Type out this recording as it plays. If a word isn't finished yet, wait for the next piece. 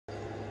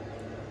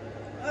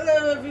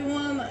Hello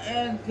everyone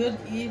and good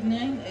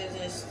evening. It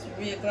is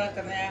 3 o'clock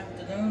in the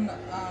afternoon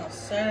on a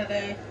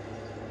Saturday.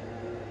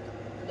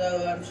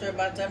 Though I'm sure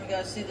by the time you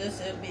guys see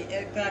this it'll be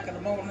 8 o'clock in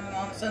the morning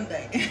on a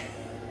Sunday.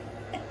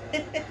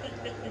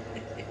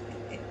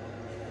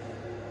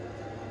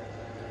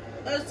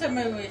 Last time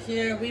we were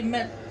here we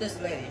met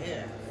this lady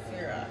here,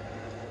 Fira,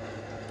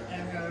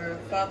 and her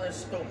father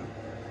Storm.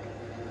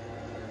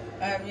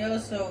 And we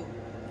also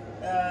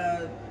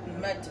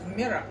met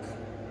Mirak.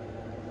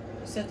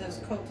 We said there's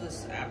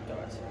cultists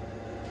afterwards.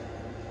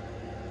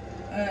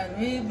 And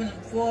we've been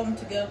informed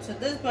to go to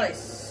this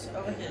place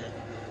over here.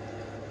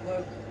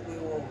 Where we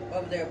were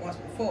over there once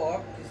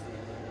before, because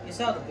you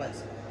saw the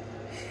place.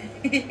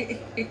 We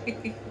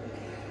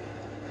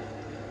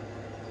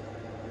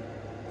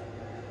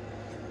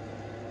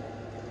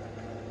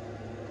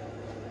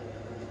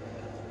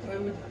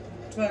were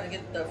trying to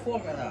get the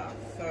formula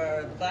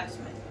for the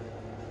blacksmith.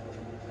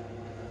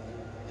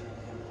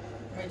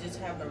 We just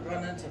happened to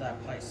run into that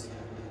place.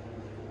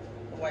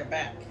 The way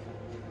back.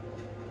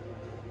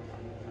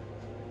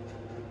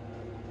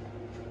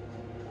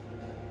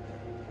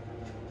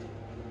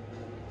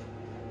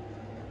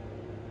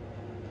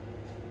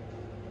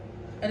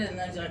 I didn't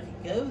know I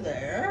could go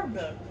there,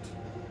 but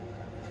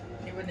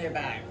you were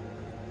nearby.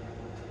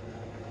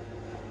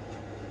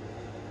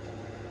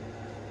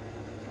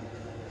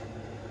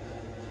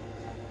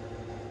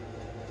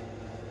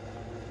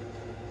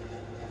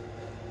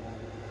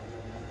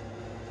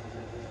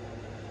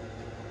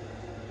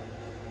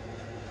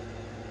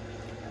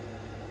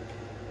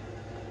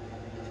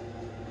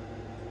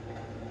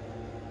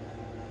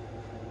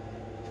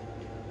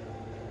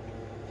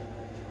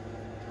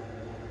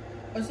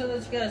 So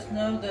that you guys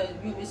know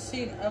that we'll be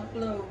seeing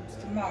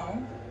uploads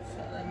tomorrow,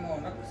 Saturday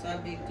morning, because I'll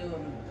be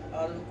doing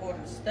all the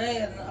recording today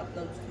and the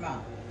uploads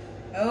tomorrow.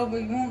 However,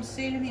 you won't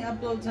see any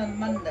uploads on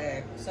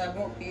Monday, because I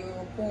won't be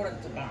recording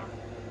tomorrow.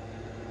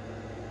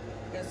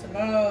 Because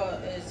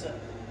tomorrow is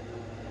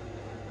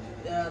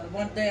the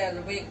one day of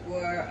the week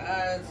where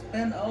I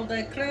spend all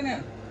day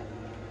cleaning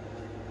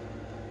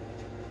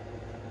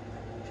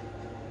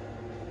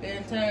the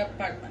entire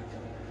apartment.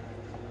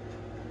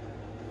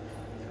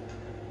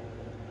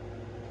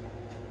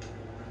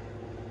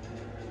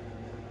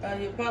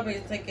 You're probably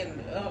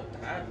thinking, oh,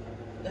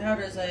 how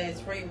does a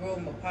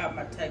 3-room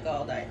apartment take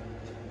all day?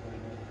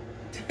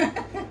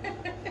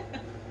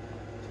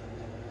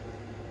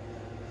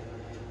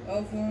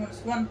 Oh, for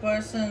it's one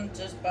person,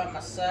 just by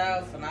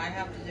myself, and I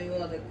have to do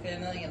all the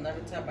cleaning, and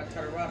every time I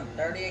turn around, I'm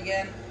dirty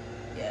again.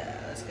 Yeah,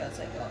 that's gonna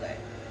take all day.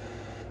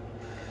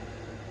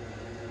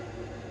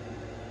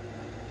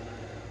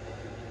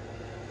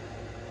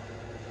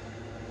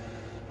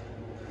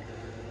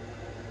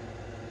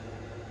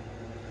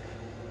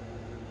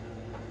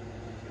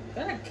 Is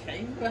that a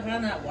cave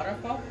behind that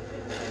waterfall?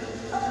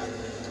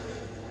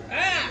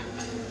 Ah!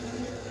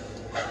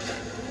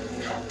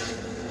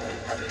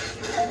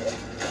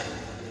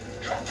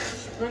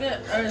 Spread it,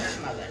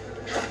 Earth Mother.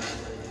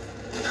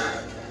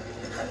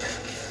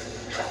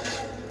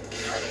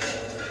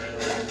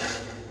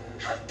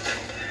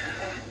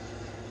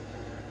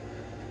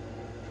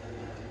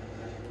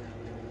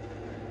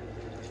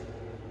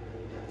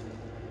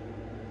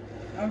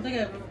 I don't think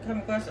I've ever come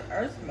across the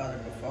Earth Mother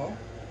before.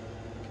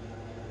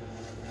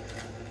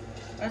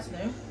 That's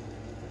new.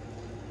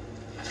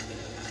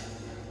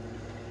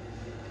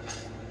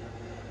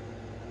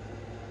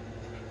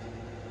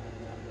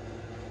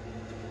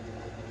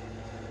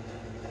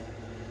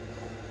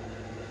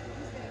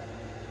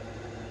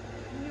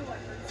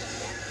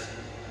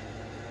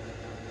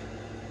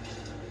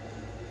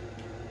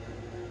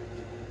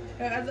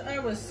 As I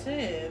was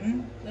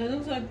saying, it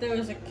looks like there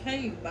was a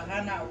cave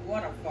behind that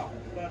waterfall,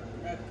 but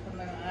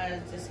my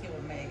eyes just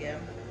giving me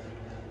again.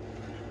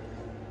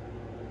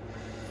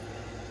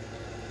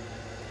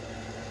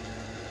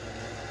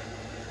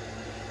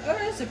 Oh,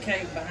 there's a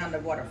cave behind the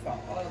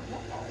waterfall. Oh,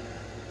 wow.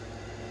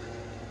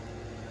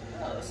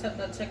 Oh, that's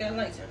something to check out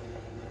later.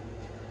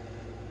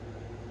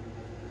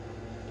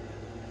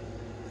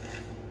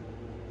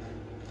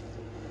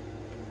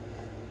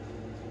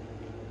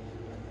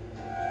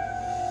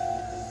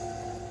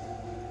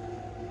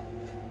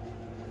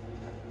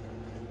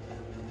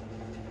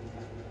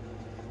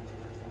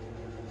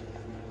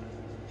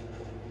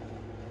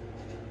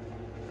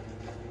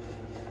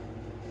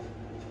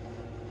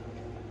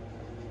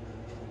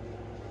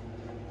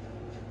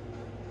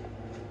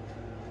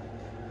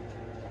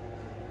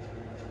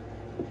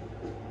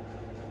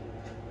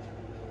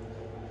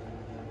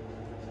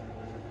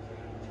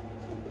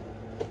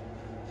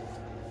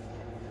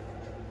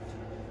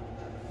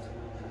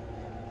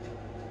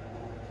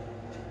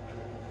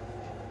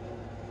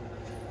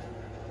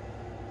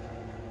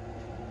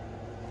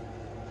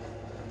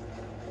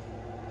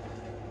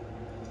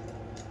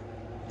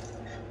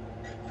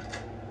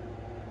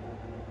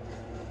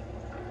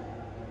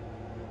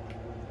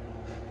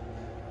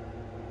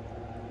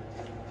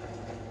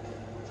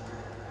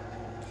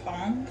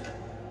 Pond.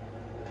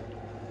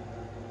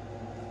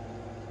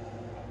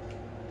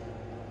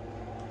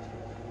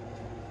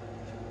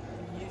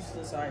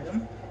 Useless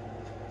item.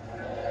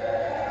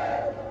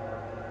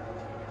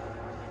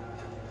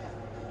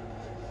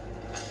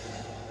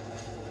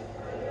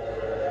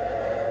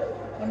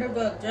 Wonder if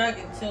the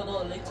dragon killed all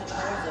the leeches and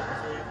birds up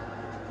here.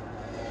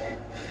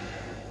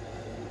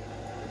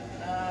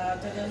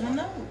 That doesn't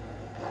know.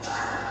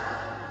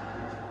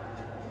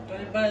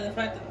 Judging by the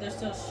fact that they're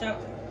still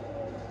shouting.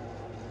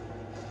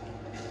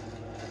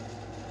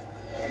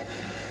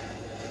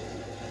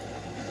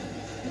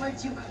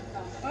 Where'd you come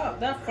from? Oh,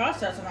 that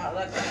frost astronaut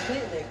like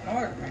completely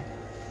ignored me.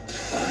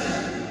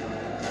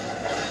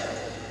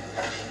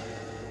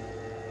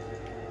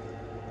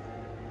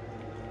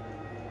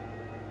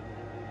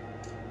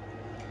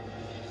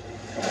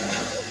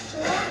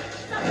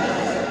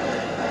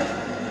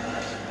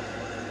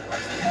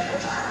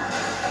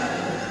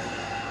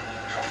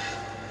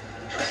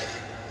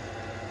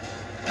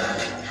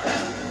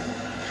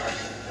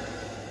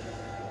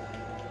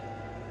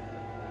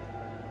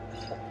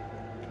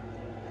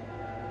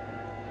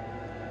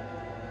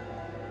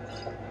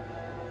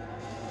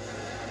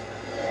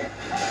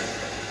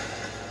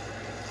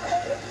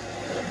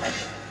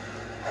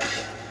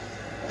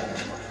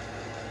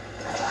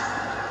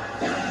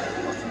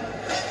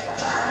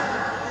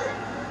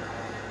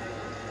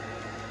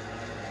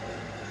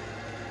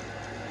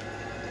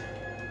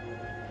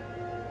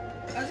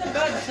 I was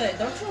about to say,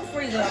 don't you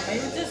freeze on me,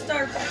 you just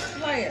start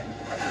playing.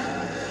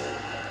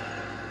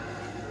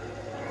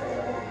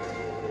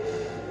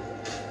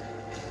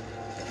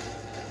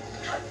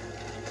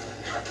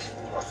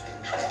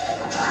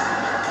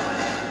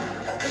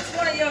 Which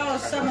one of y'all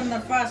summoned the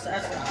frost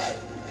astronaut?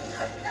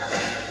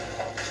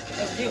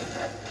 That was you.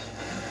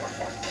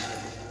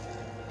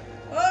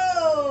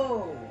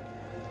 Whoa!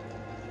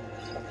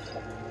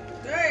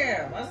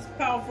 Damn, that's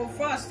powerful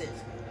frosted.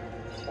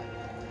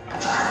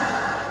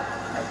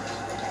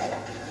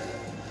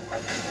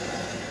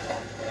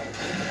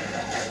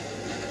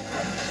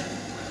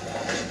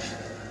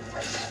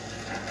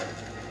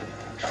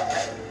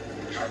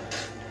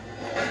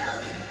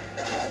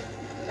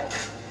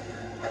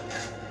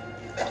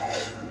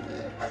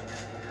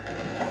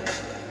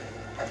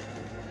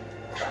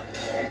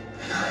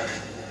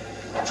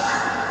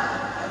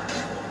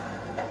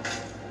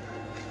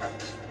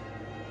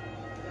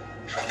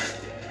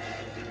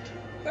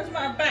 Where's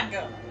my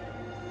backup?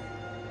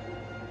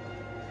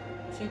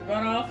 She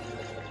run off.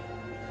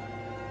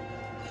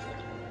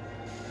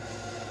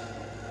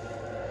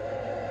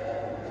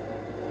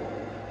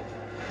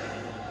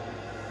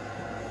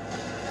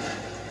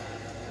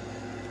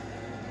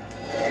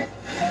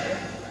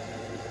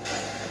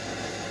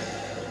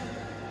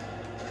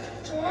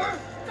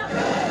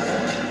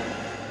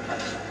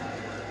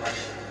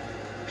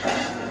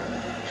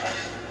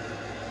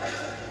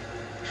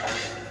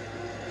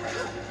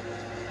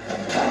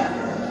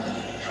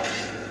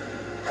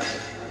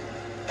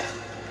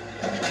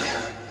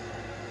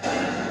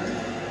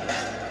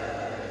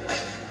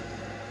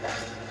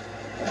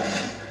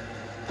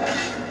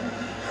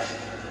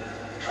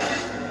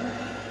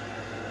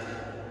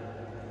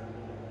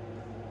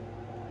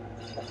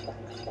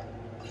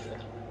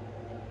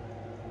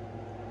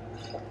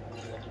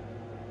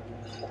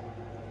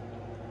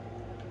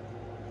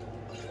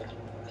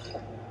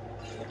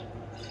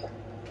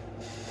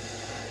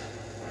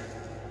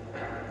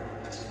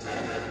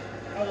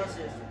 Oh, that's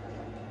it.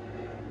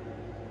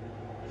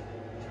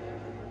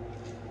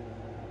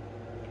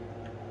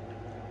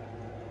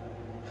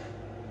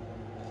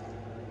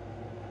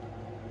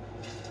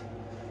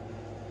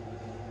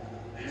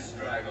 This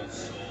dragon's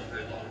soul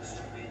belongs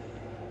to me.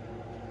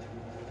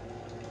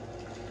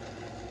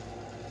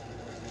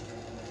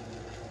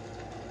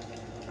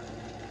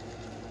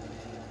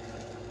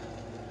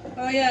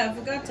 Oh yeah, I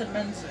forgot to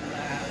mention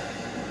that.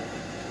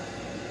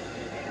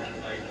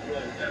 I will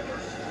never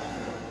stop.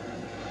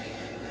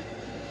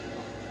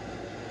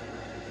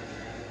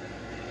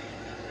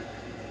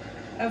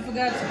 I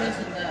forgot to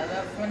mention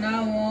that from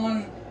now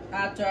on,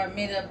 after I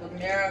meet up with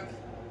Merrick,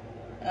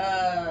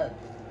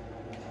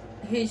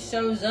 he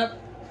shows up.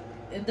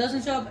 It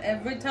doesn't show up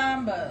every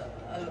time, but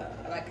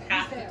like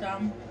half the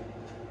time.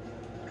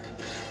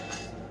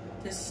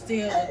 To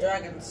steal the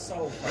dragon's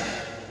soul.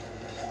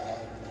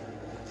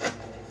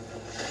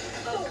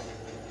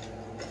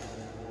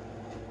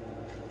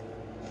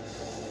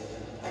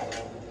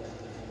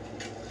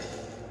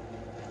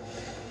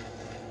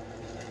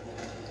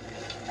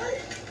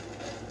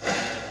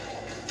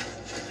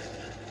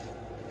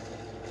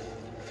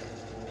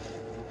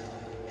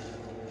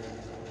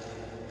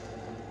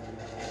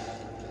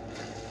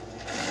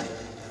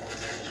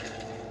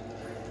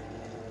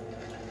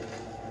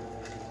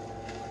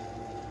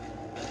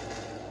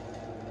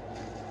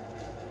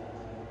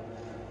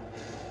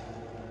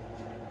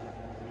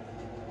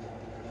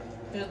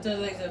 There's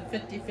like a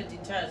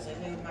 50-50 chance that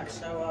he might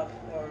show up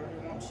or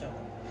he won't show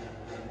up.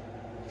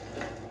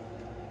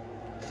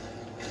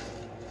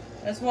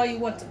 That's why you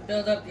want to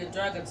build up your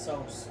dragon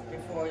souls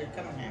before you're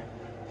coming here.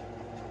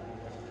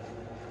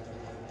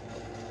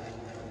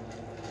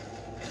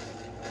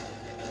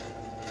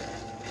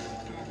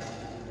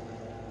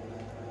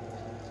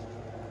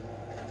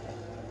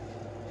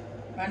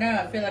 I know,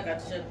 I feel like I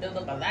should build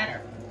up a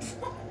ladder.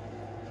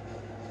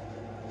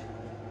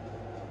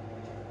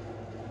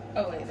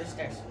 Oh wait, there's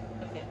stairs.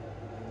 Okay.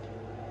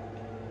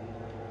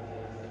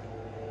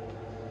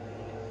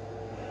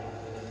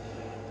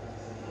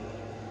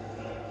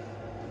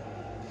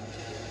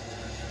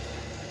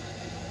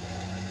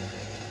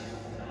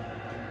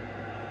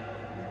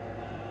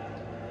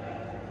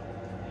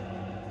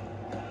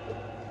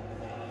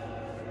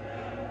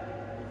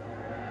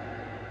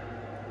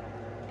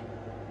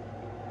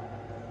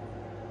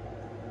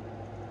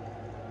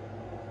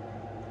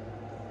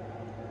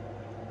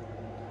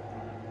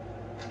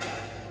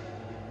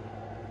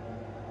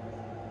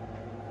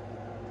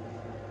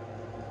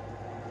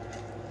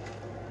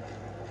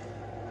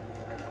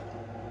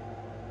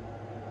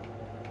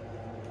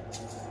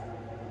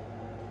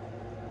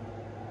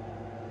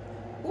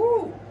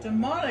 Ooh,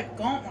 demonic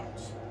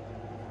gauntlets.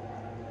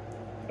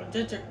 Or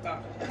district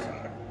gauntlets,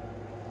 sorry.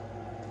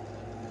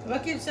 If I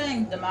keep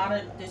saying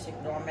demonic, just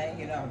ignore me,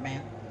 you know what I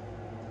mean.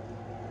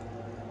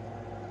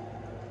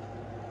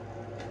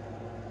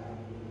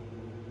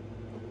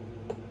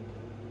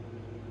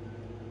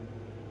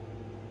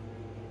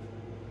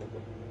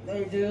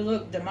 They do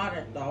look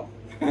demonic though.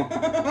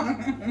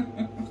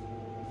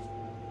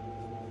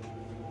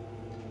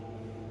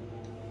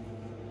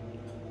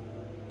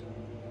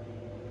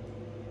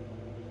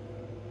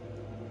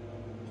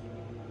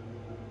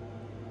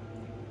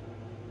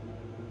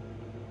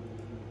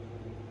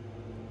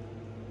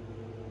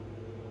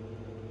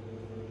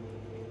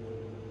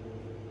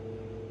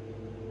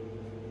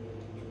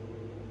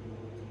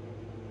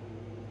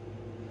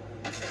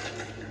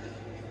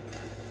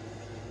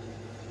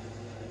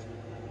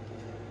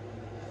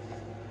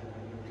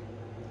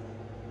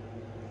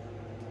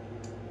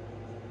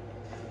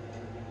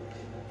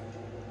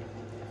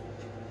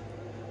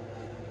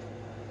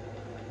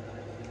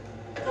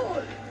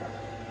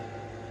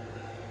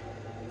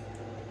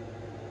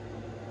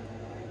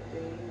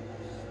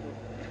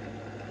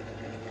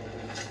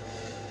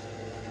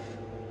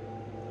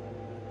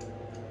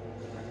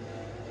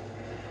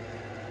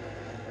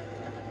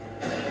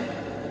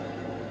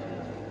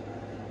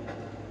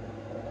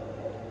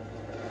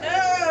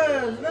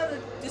 Another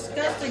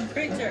disgusting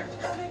creature.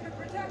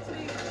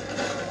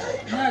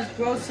 Not as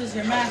gross as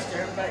your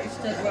master, but it's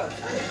still gross.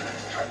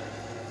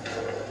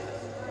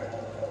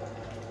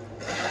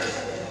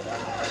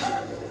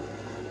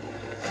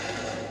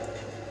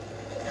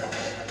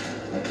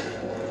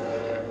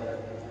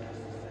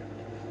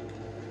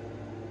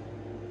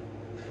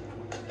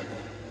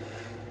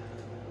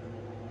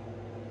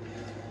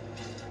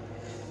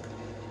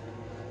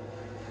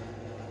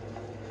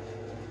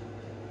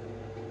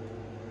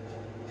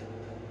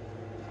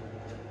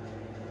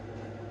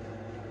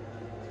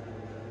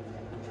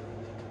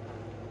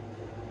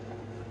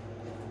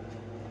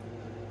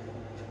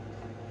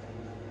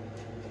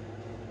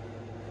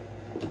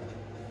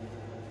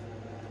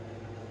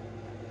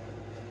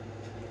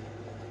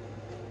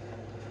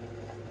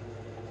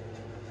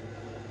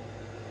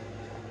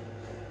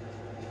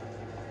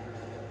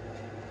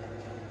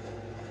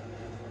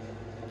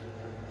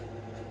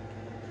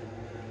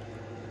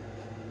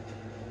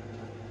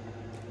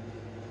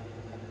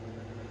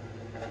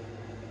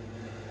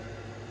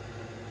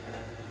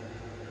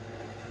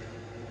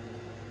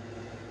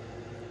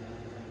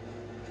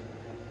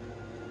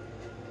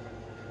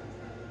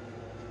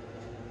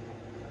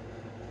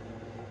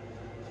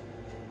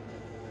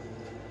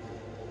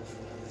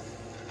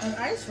 An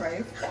ice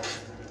rave?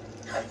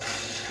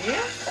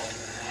 Yeah?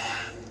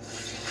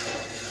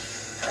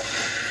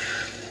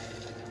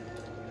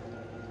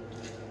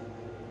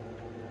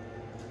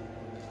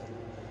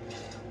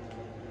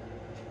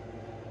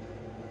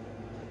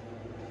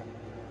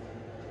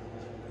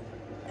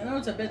 I know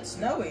it's a bit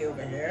snowy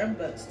over here,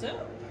 but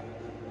still.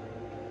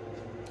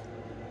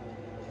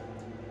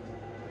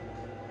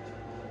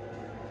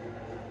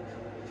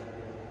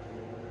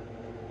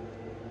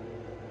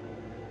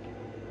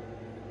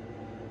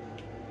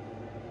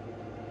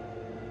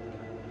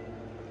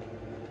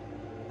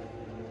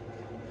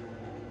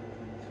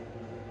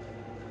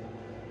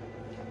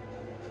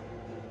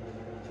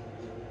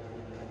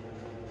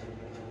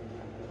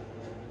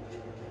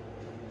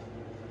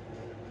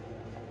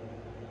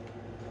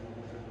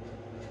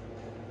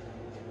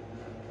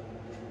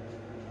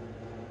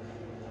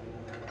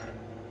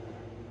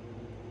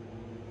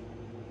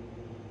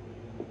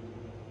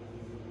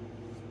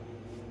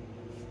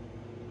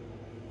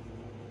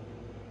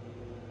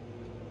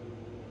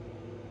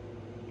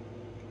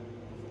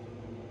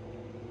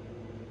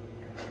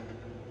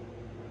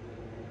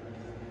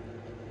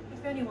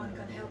 If anyone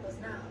can help us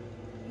now,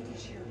 it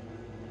is you.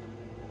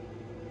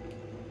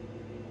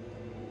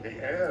 The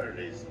air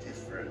is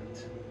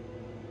different.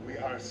 We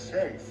are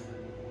safe,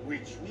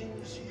 which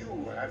means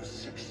you have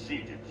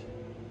succeeded.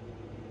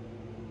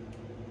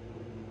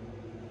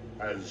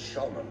 As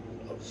shaman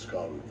of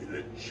Skull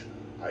Village,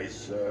 I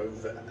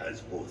serve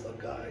as both a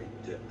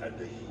guide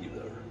and a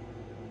healer,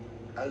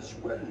 as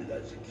well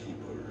as a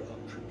keeper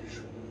of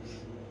traditions.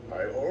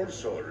 I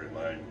also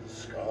remind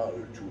Skull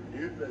to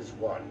live as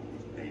one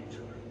with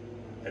nature,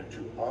 and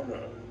to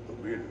honor the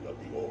will of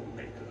the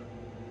All-Maker,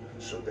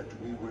 so that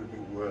we will be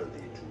worthy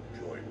to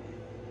join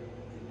him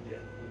in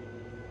death.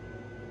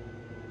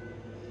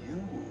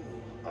 You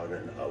are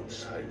an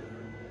outsider,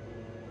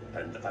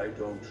 and I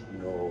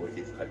don't know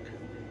if I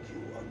can make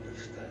you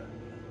understand.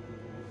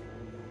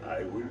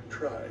 I will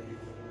try.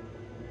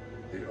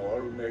 The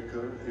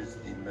All-Maker is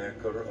the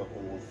maker of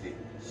all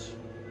things,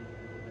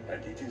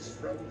 and it is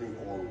from the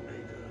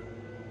All-Maker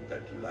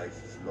that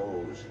life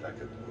flows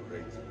like a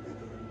great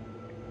river.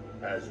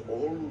 As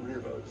all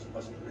rivers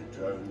must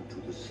return to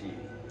the sea,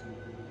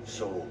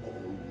 so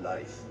all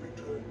life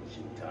returns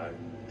in time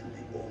to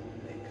the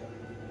All-Maker.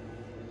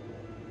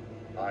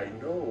 I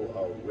know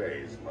our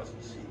ways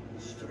must seem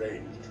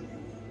strange to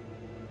you,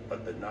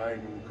 but the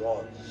 9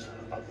 gods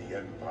of the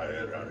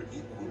Empire are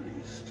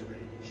equally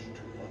strange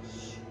to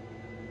us.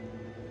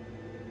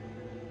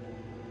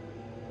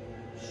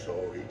 So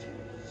it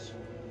is.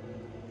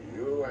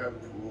 You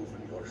have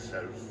proven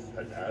yourself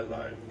an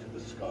ally to the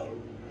Skull,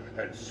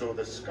 and so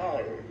the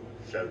Skull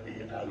shall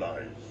be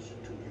allies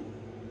to you.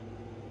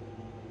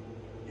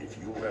 If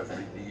you have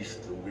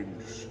released the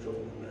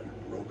Windstone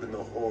and broken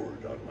the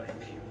hold on my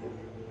people,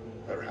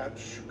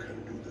 perhaps you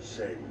can do the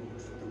same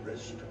for the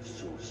rest of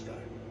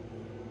Solstheim.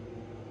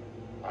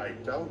 I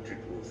doubt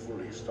it will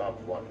fully stop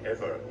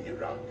whatever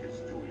Iraq is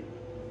doing,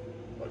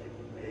 but it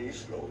may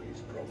slow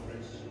his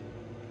progress.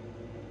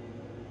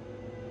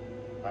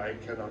 I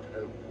cannot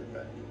help with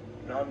that.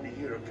 None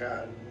here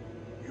can.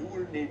 You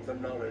will need the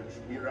knowledge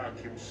Mirak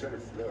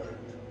himself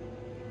learned.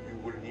 You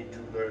will need to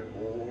learn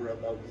more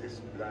about this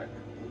black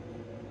book.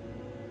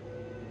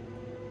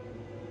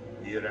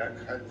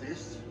 Mirak had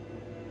this?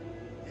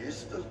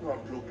 This does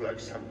not look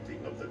like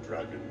something of the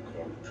dragon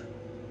cult.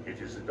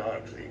 It is a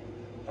darkling,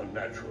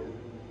 unnatural.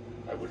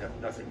 I would have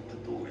nothing to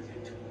do with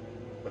it.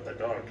 But the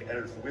dark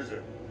elf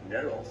wizard,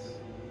 Neroth,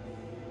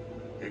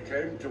 he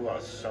came to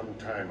us some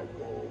time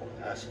ago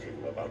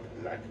asking about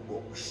black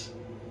books.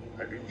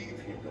 I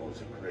believe he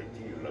knows a great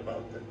deal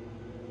about them.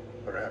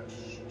 Perhaps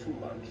too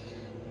much.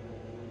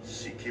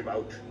 Seek him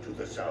out to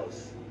the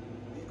south.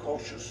 Be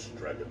cautious,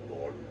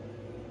 Dragonborn.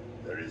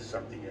 There is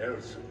something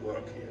else at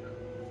work here.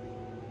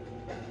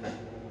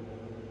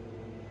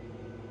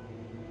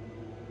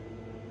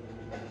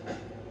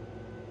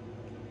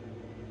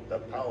 The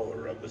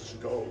power of the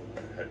stone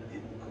had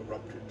been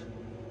corrupted.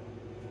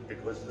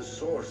 It was the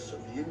source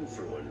of the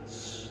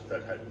influence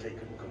that had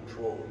taken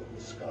control of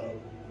the Skull.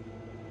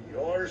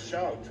 Your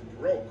shout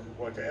broke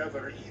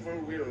whatever evil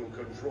will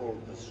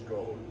controlled the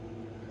stone,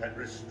 and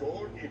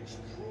restored its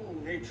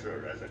true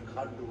nature as a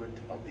conduit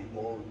of the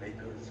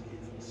All-Maker's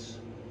gifts.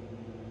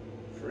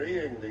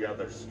 Freeing the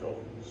other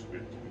stones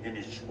will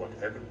diminish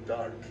whatever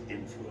dark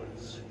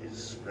influence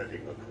is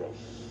spreading across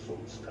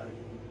Solstheim.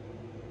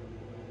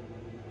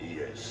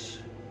 Yes,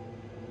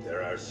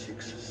 there are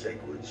 6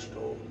 sacred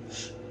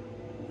stones.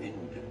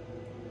 Wind,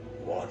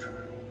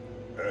 water,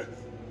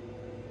 earth,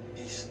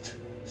 beast,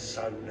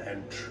 sun,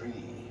 and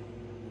tree.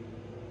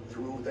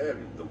 Through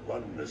them, the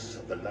oneness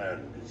of the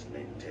land is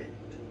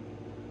maintained.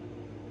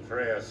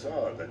 Freya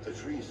saw that the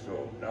tree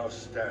stone now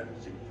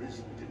stands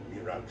imprisoned in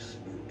Mirak's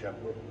new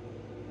temple.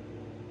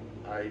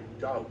 I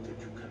doubt that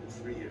you can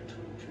free it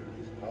until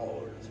his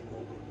power is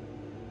broken.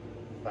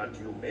 But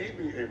you may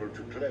be able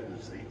to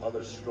cleanse the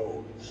other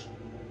stones.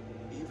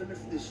 Even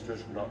if this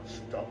does not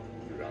stop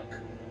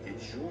Mirak, it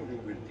surely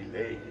will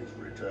delay his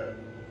return.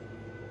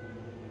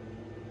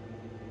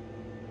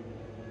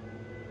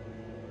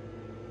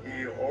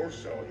 He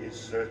also is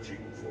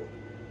searching for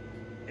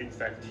them. In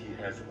fact, he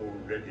has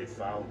already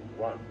found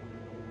one.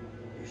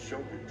 He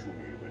showed it to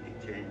me when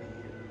he came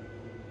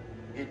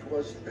here. It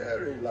was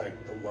very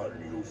like the one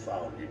you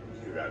found in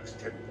Mirak's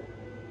temple.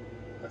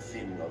 A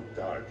thing of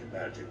dark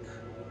magic,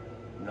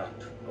 not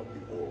of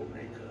the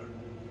All-Maker.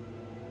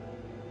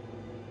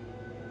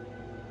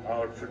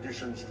 Our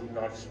traditions do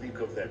not speak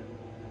of them,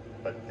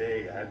 but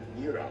they and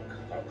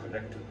Mirak are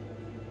connected.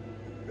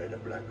 You read a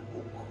black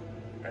book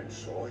and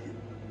saw him.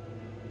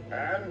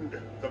 And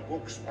the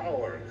book's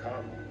power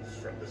comes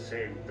from the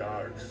same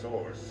dark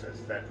source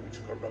as that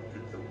which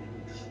corrupted the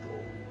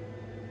Windstone.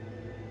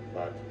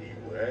 But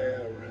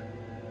beware,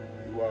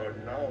 you are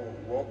now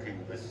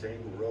walking the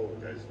same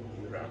road as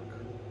Mirak.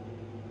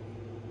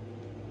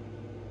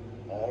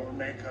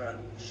 All-Maker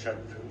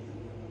shelter you.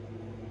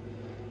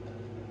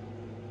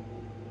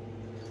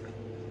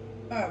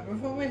 Alright,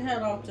 before we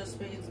head off to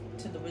speak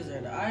to the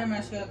wizard, I am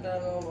actually going to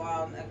go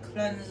around and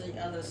cleanse the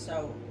other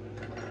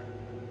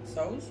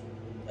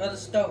other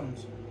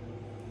stones.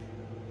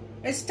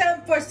 It's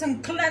time for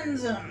some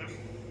cleansing.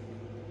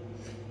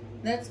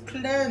 Let's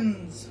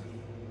cleanse.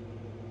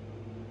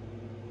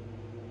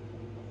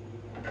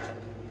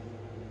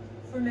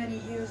 For many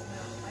years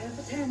now, I have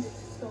attended to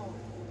Stone,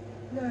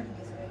 learning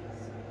his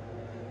ways.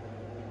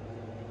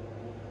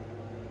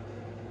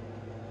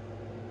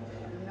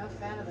 I'm no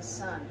fan of the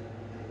sun.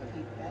 It would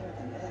be better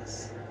than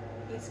this.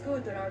 It's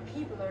good that our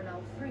people are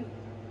now free.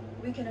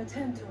 We can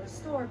attempt to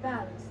restore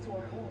balance to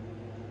our home.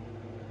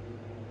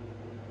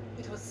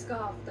 It was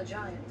Skav the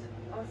Giant,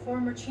 our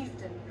former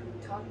chieftain,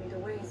 who taught me the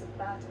ways of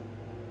battle.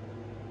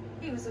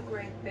 He was a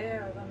great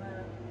bear of a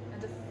man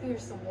and a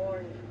fearsome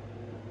warrior.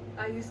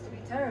 I used to be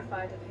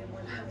terrified of him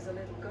when I was a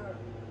little girl.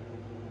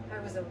 I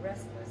was a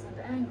restless and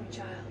angry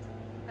child,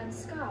 and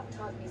Scarf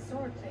taught me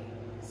swordplay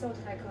so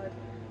that I could,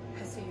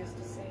 as he used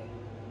to say,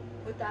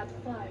 put that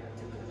fire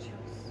to good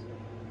use.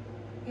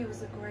 He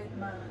was a great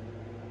man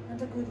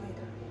and a good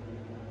leader.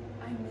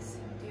 I miss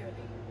him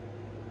dearly.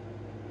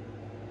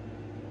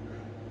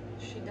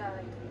 She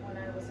died when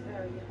I was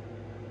very young.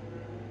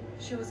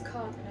 She was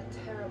caught in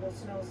a terrible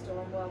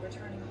snowstorm while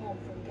returning home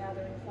from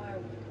gathering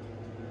firewood.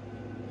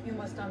 You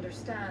must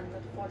understand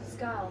that for the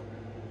Skal,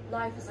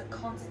 life is a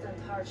constant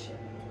hardship.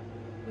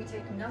 We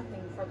take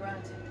nothing for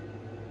granted.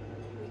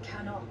 We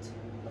cannot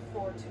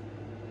afford to.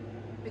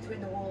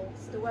 Between the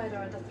wolves, the weather,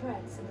 and the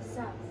threats in the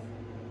south,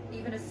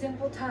 even a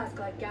simple task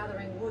like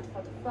gathering wood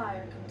for the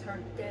fire can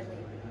turn deadly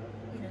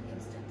in an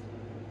instant.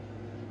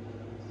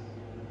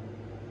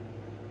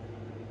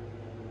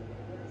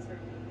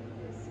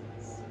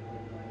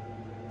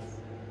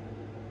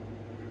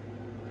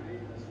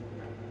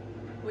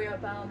 We are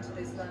bound to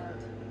this land,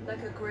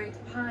 like a great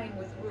pine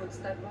with roots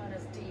that run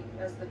as deep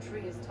as the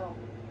tree is tall.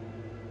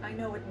 I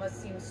know it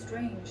must seem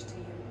strange to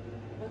you,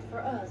 but for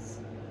us,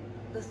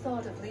 the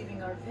thought of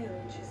leaving our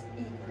village is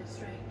equally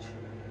strange.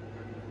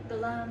 The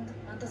land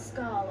and the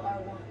Skal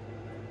are one.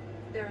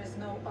 There is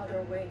no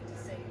other way to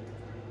say it.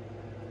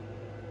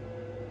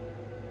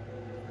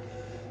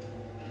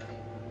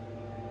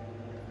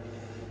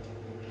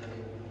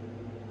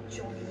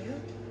 Join you?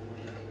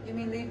 You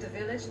mean leave the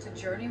village to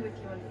journey with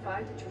you and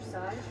fight at your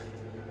side?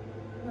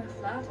 I'm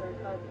flattered,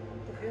 but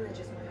the village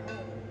is my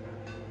home.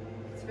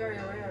 It's very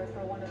rare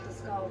for one of the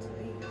Skal to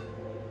leave.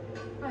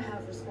 I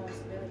have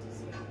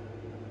responsibilities here.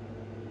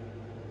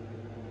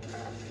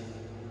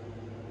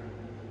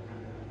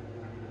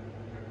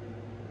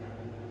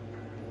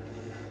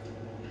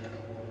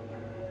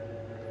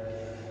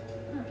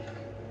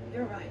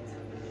 You're right.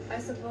 I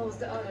suppose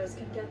the others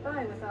can get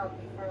by without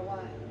me for a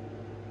while.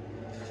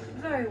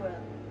 Very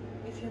well.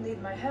 If you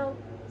need my help,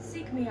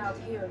 seek me out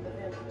here in the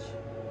village.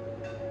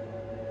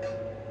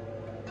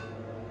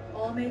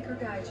 I'll make her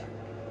guide you.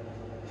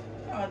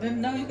 Oh, I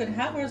didn't know you could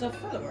have her as a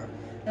follower.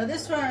 Now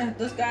this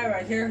guy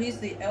right here, he's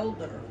the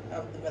elder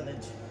of the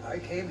village. I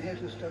came here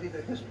to study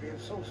the history of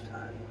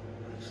Solstheim,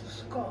 but it's the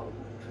Skal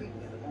who intrigue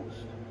me the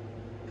most.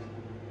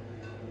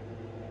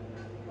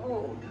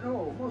 Oh,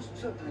 no, most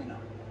certainly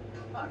not.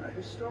 I'm a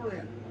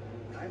historian.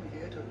 I'm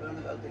here to learn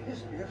about the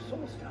history of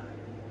Solstheim.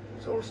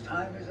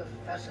 Solstheim is a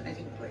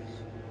fascinating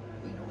place.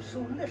 We know so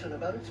little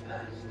about its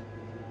past.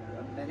 There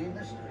are many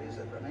mysteries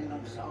that remain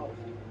unsolved.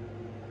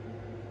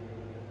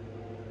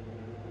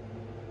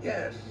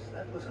 Yes,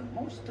 that was a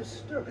most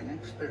disturbing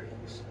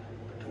experience.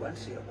 But to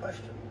answer your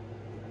question,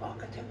 the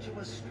architecture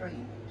was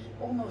strange,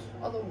 almost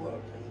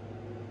otherworldly.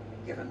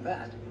 Given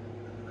that,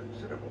 and the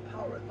considerable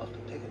power it must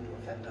have taken to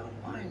affect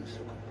our minds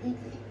so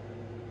completely,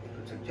 it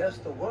would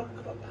suggest the work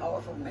of a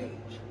powerful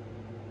mage.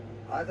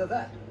 Either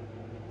that,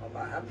 or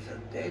perhaps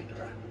a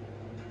Daedra.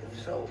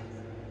 If so,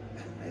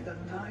 then may the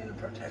Nine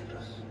protect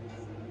us.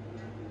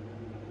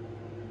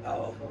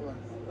 Powerful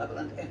and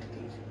malevolent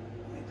entities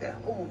make their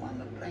home on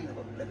the plane of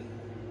oblivion.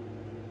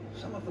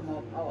 Some of the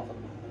more powerful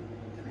among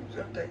them can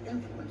exert their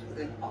influence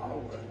within our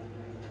world.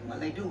 And when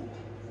they do,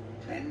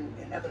 men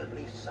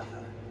inevitably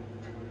suffer.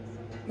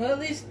 Well, at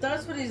least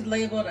that's what he's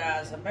labeled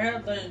as.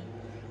 Apparently,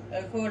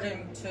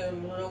 according to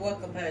the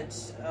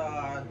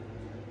Wikipedia,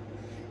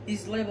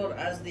 he's labeled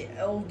as the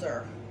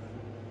elder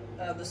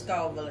of the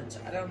Skal village.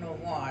 I don't know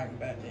why,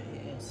 but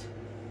he is.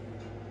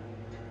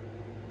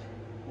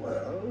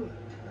 Well,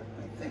 let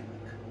me think.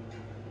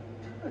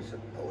 I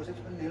suppose it's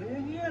been nearly a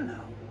year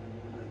now.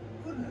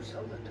 My goodness,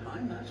 how the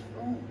time has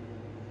flown.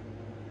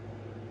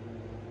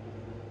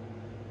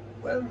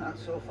 Well, not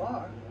so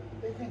far.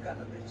 They think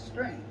I'm a bit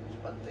strange,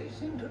 but they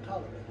seem to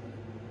tolerate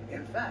me.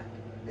 In fact,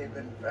 they've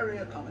been very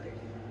accommodating,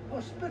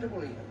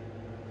 hospitable even.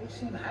 They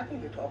seem happy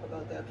to talk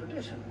about their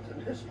traditions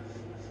and history.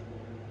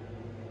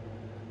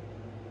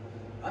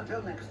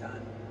 Until next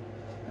time.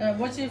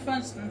 Once you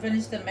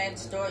finish the main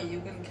story,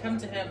 you can come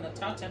to him and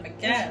talk to him This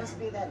again. must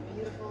be that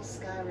beautiful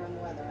Skyrim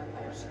weather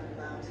I'm mentioning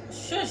about.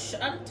 Shush!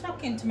 I'm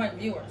talking to my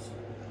viewers.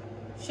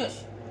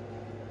 Shush.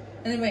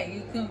 Anyway,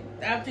 you can,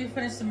 after you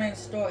finish the main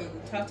story, you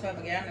can talk to him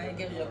again, and he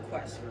gives you a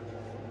quest.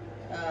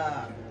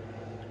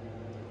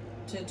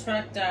 To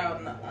track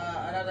down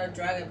another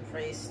dragon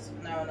priest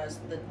known as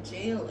the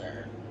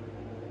Jailer.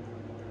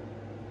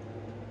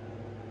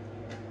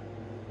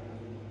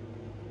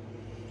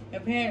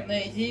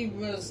 Apparently, he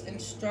was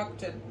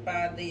instructed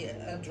by the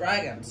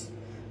dragons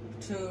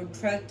to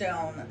track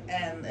down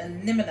and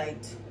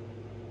eliminate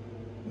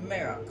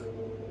Merrick,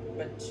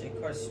 which, of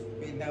course,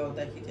 we know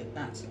that he did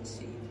not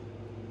succeed.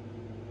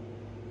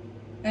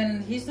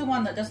 And he's the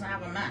one that doesn't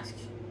have a mask.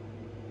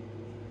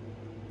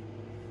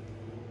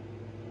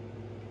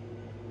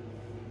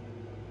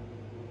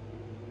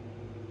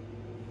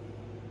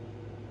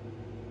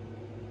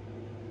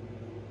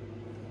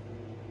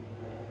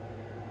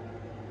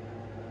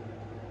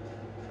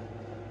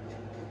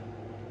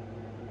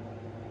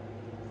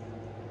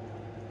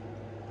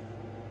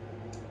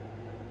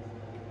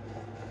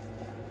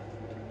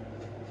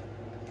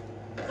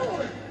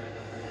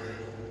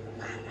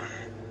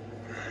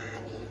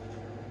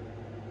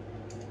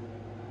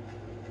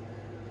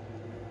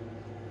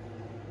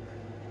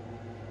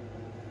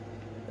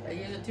 I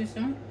use it too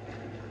soon?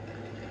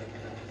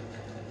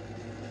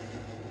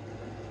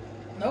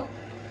 Nope.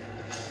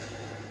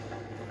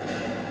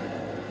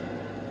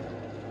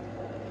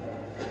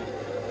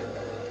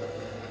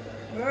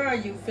 Where are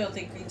you,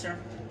 filthy creature?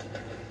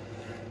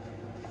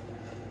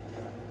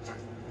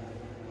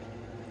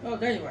 Oh,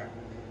 there you are.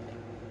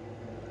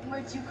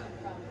 Where'd you come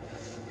from?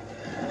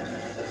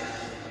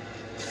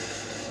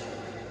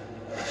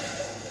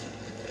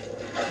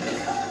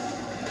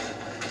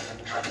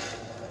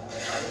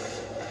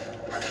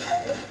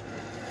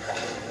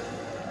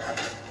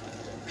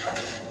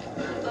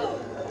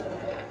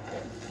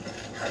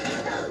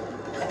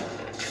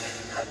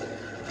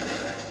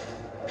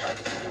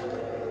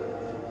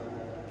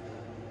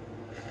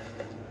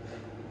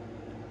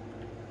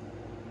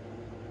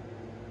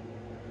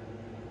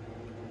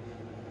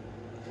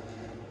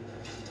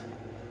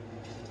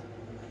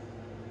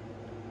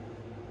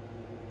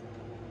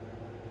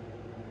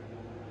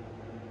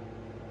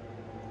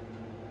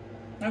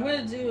 I'm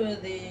gonna do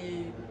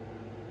the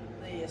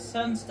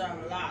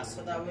sunstorm last,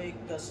 so that way we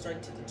can go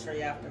straight to the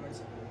tree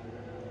afterwards.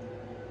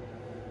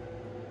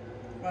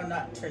 Well,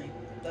 not tree,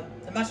 the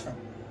mushroom.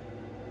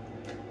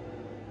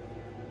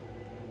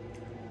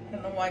 I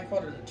don't know why I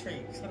called it a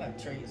tree. It's not a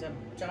tree. It's a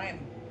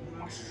giant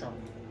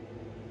mushroom.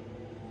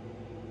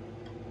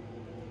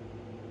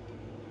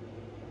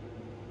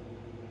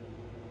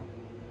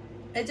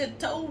 It's a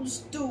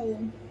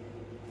toadstool.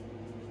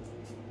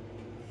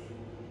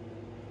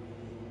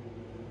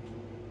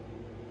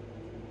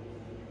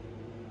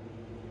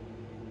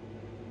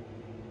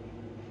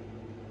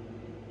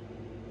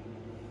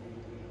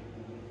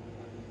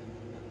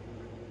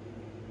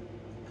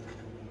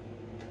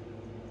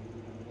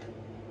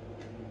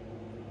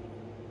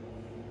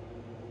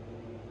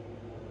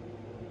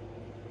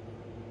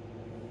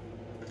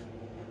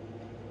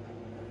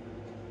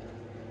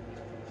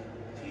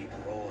 He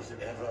grows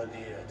ever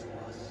near to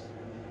us.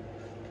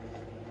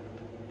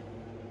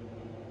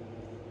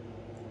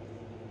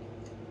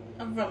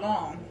 Not for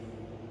long.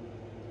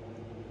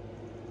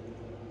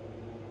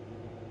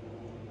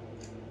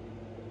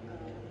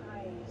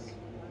 Eyes.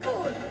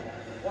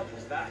 What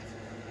was that?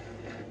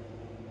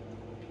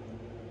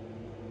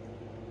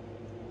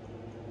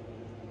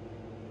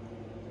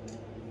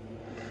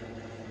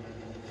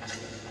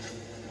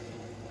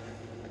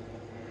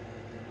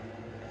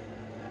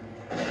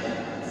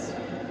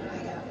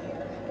 Right out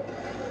here.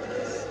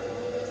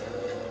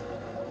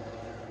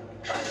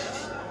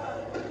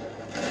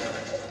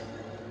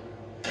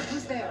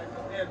 Who's there?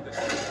 In the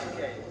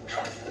cave.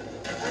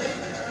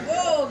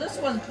 Whoa, this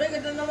one's bigger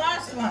than the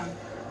last one.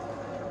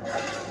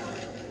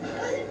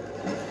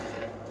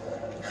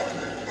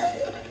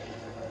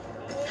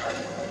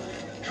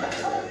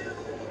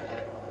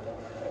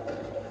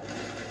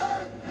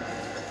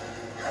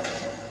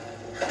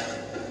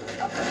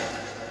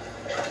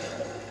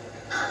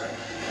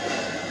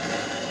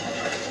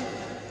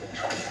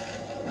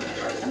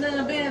 And then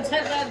I'm being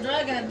attacked by a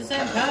dragon at the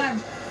same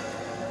time.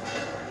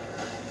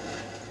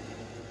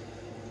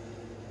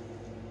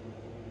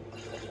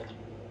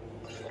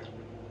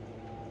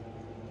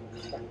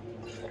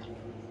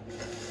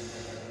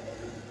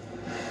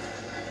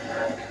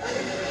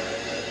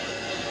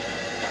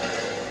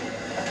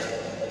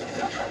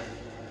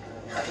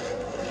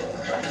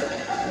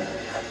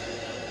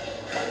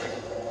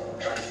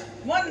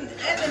 One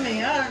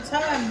enemy at a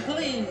time,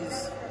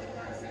 please.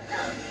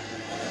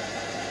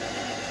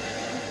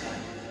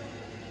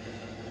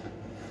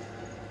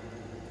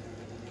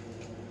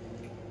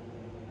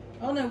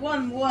 Only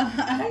one.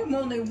 I'm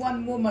only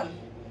one woman.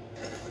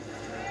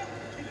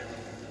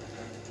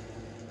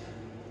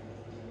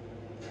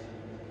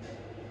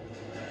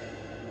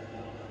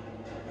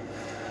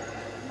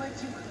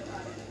 Where'd you come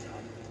from?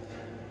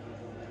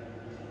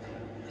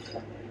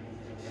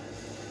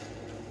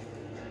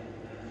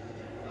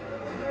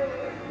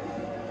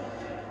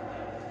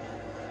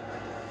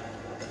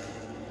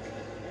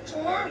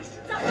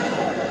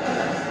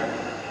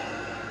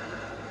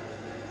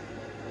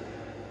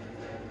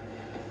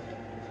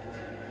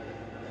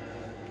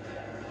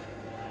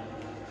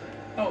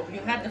 Oh, you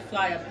had to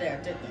fly up there,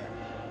 didn't you?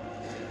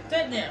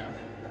 Didn't you?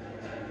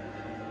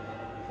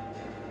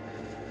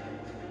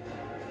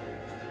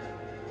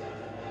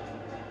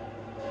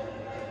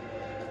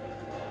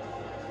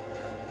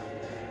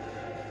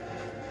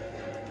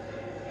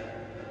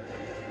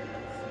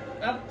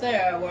 Up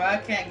there where I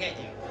can't get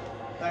you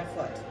by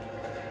foot.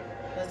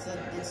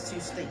 It's too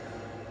steep.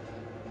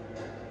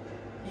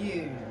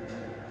 You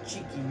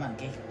cheeky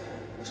monkey.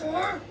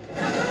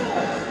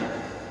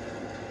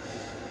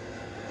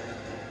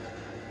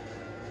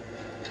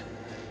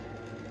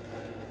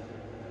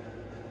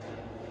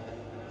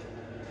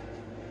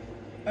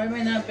 I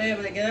may not be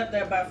able to get up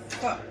there by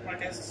foot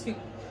like I shoot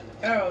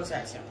arrows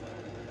at you.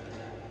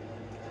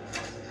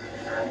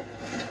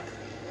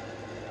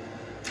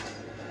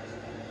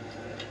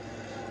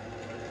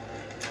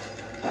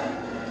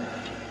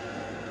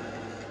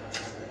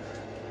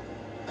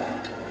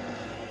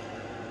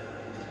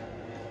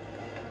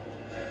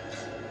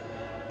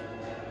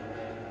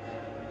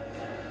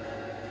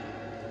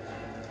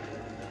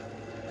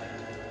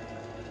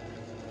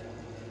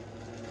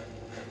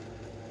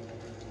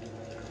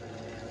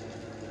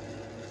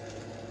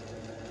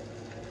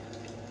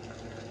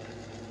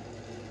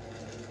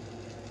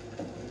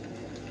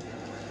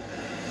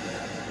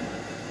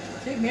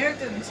 Merrick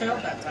didn't show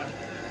up that time.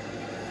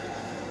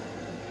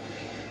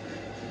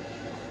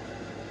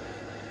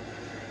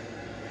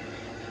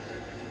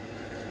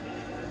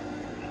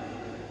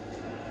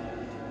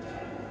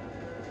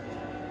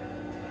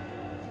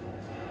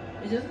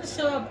 It doesn't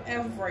show up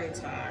every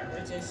time.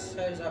 It just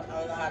shows up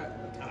a lot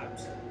of the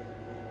times.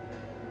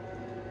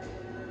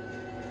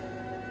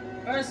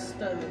 First,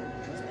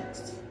 what's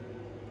next?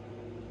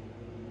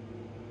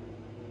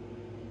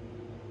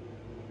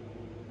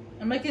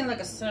 I'm making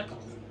like a circle.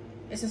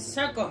 It's a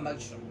circle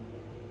motion.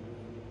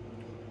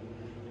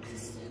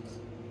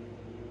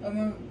 Or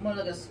more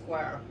like a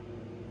square.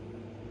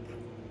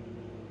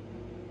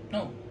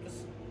 No,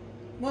 just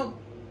more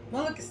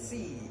like a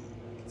C.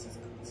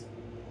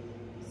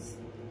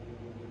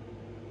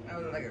 I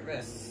would like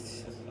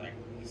this. Just like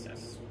it's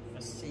just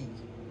a C.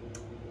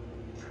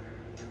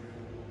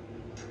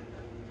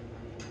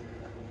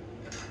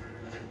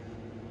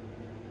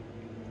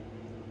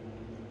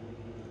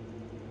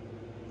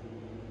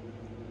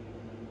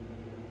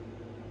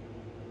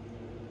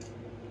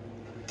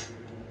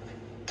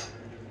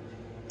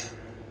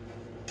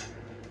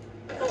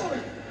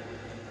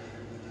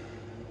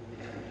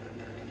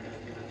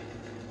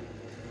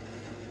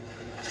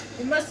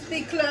 It must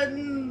be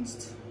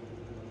cleansed.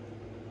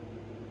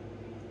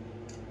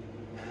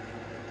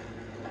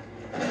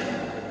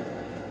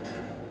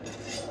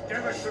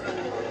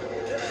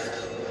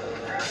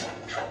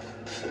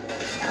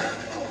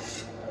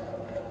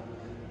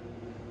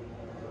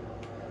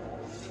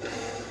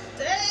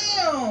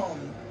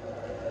 Damn!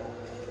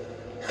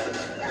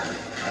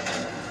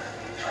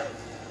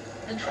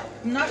 I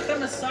knocked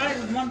them aside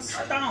with one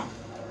stomp.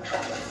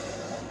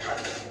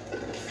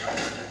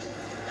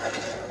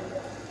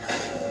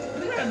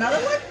 We got another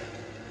one?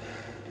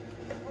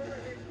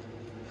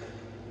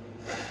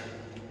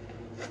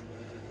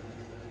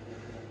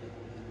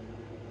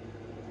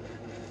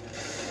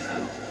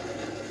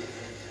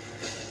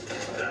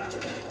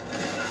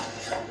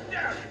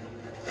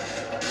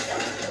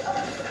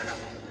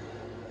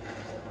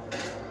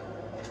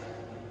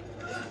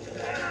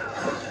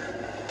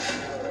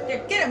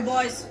 Get him,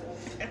 boys.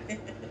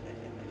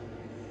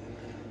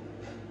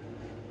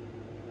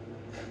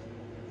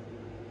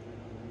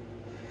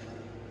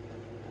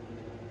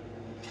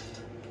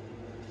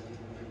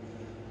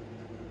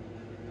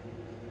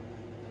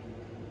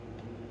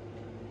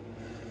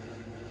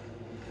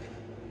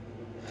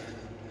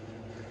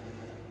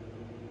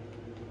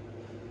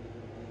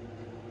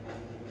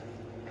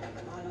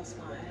 I lost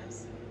my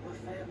house, my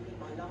family,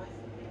 my life,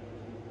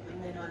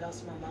 and then I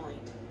lost my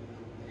mind.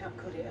 How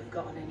could it have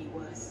gotten any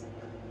worse?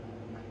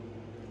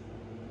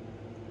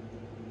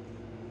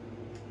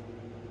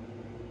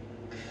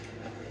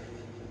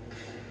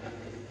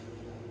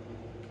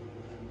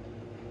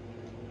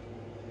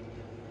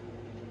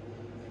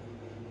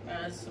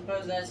 I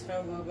suppose that's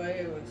her way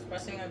of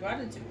expressing her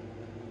gratitude.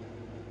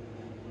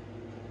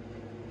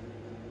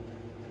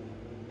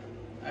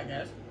 I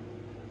guess.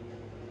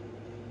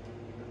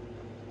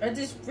 I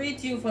just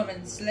freed you from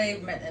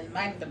enslavement and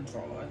mind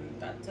control, and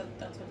that's what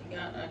you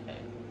got? Okay.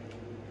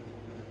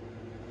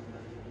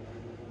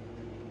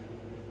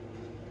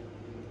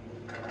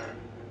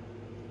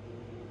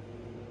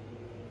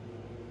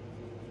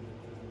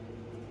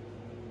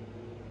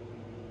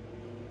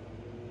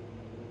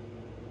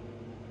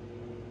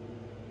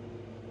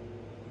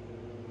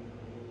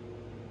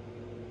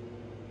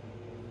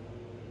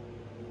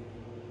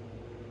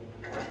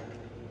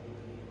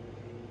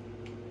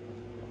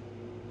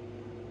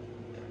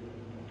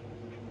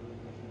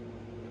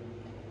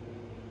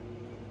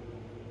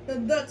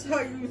 And that's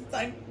how you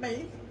thank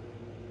me.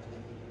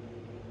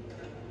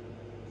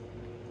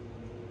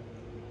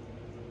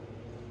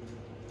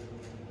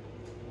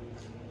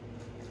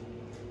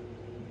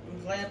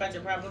 Complain about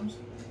your problems.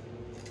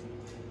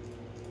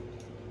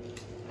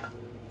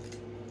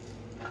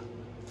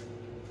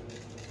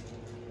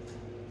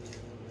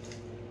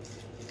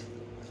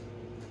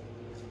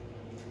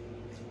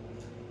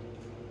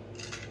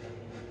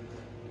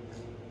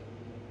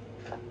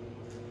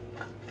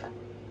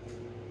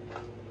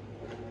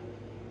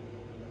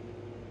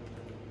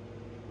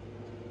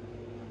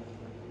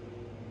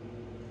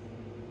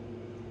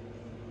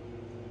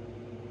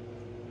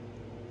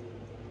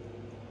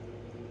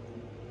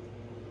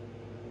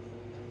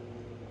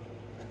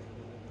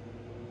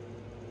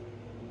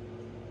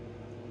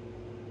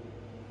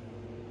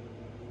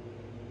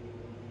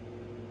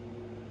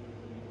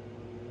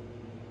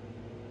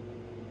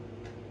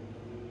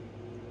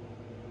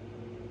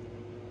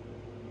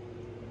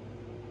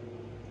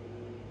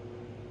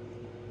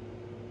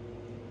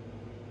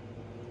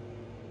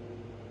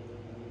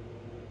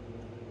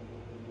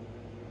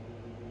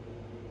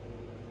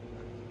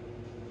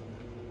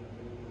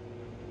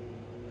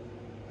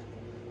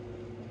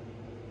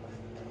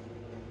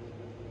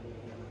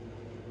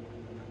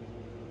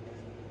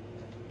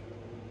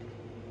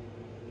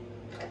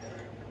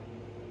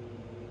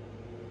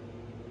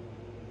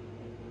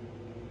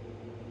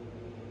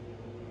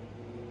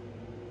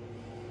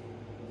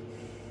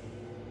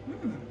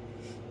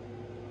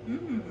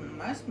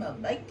 I smell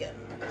bacon.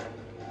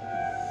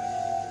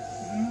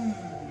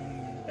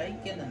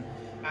 bacon and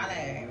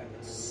honey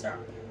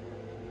syrup.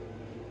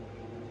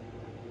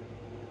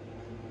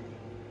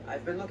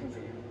 I've been looking for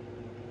you.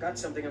 Got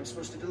something I'm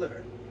supposed to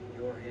deliver.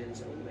 Your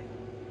hands only.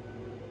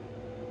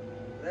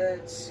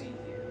 Let's see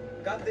here.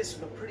 Got this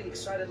from a pretty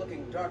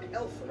excited-looking dark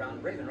elf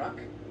around Raven Rock.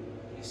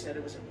 He said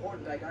it was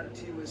important I got it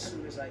to you as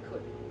soon as I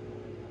could.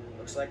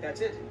 Looks like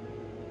that's it.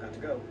 Got to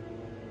go.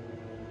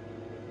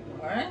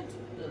 Alright.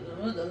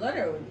 The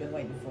letter we've been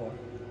waiting for.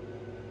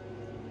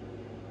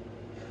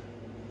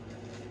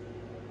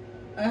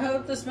 I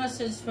hope this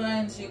message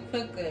finds you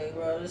quickly,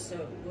 Rose.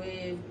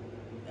 We've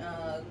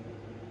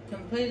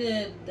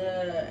completed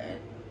the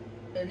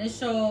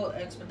initial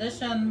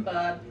expedition,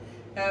 but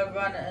have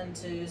run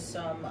into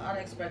some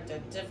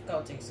unexpected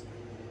difficulties.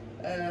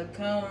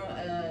 Come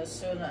as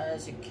soon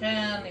as you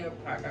can, your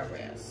partner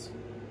Reyes.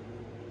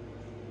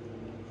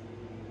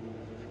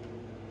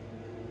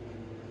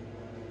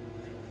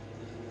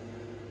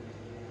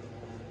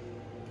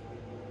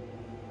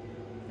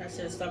 I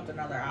should have stopped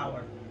another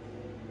hour.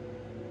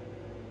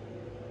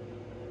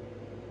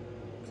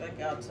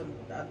 Check out some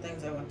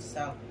things I want to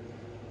sell.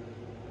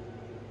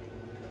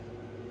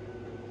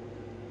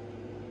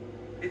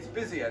 It's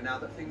busier now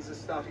that things are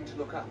starting to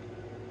look up.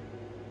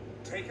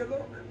 Take a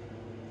look.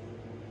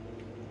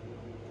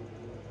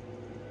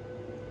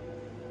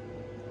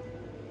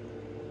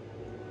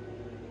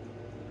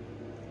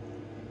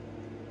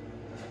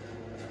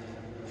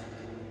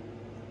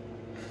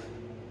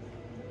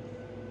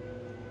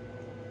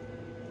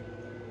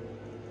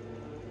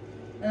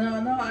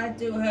 And no, I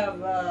do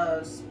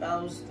have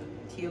spells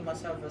to heal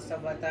myself and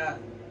stuff like that.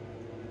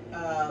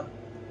 But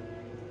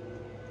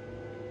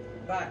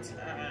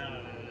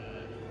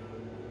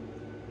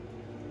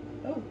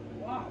oh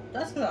wow,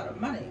 that's a lot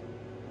of money.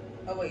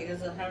 Oh wait, he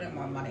doesn't have any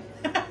more money.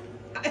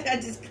 I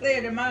just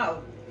cleared him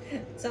out,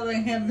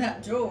 selling him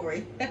that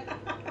jewelry.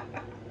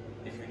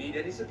 If you need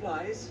any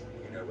supplies,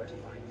 you know where to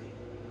find me.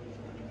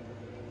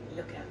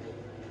 Look at me.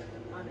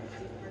 I'm a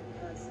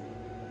different person.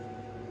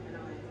 And I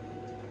have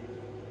been to pay.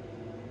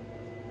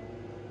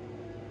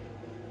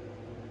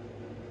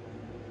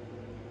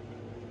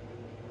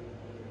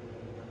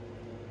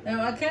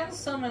 Now I can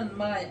summon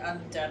my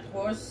undead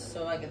horse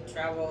so I can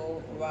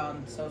travel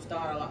around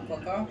Soulstone a lot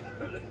quicker.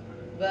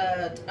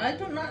 But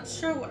I'm not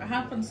sure what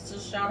happens to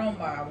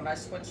Shadowmar when I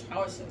switch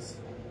houses.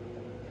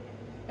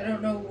 I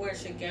don't know where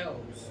she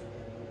goes.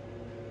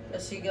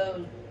 Does she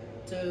go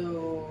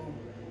to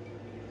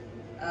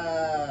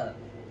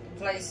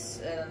place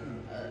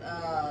in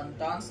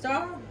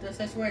Dawnstar? The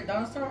sanctuary in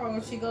Dawnstar, or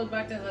will she go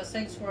back to the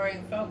sanctuary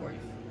in Felbrief?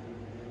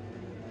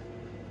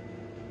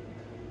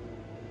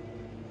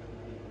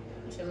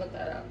 I should look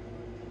that up.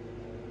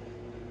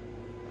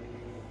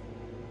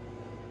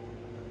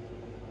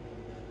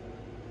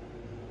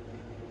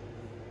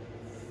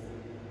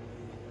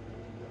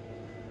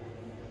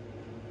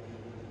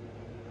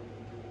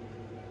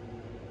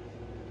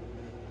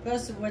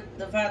 Plus, with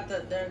the fact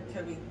that there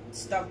could be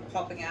stuff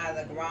popping out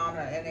of the ground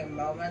at any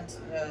moment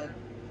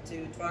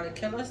to try to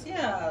kill us,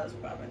 yeah, that's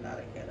probably not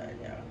a good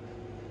idea.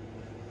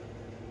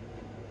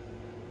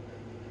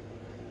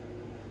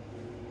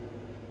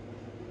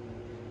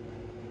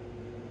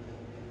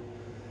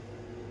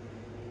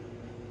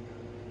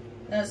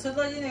 So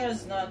let you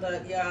guys know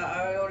that, yeah,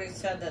 I already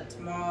said that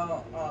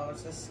tomorrow,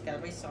 it's just gonna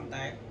be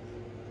Sunday,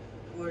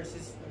 which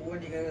is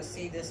when you're gonna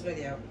see this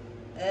video,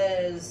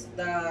 is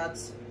that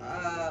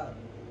I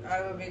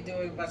will be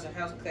doing a bunch of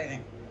house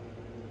cleaning.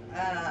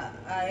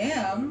 I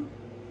am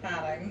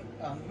planning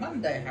on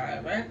Monday,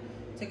 however,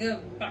 to go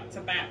back to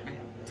Batman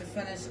to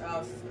finish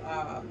off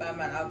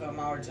Batman Arkham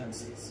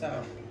Origins.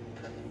 So,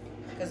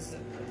 because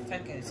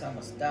technically it's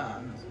almost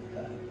done.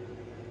 But...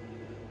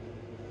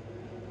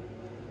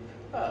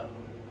 Oh,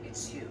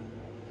 it's you.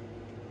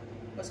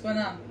 What's going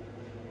on?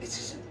 This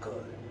isn't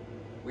good.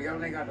 We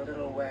only got a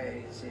little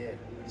ways in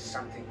when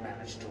something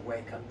managed to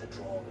wake up the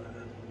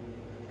Draugr.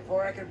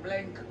 Before I could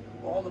blink,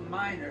 all the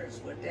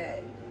miners were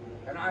dead,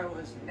 and I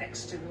was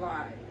next in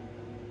line.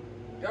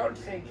 Don't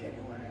think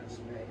anyone else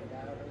made it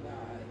out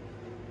alive.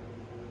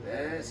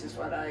 This is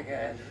what I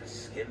get for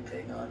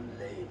skimping on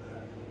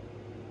labor.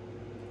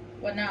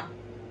 What now?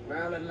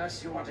 Well,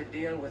 unless you want to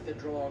deal with the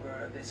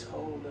Draugr, this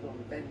whole little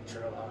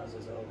venture of ours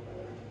is over.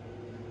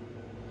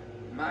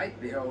 Might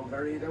be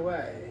over either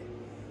way.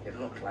 It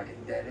looked like a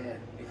dead end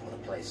before the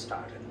place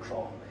started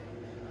crawling.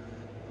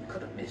 We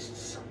could have missed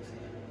something.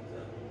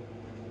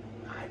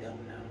 I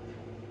don't know.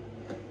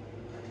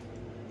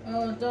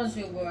 Oh, don't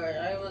you worry.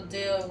 I will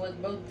deal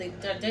with both the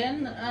dead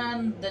end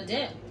and the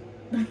dead.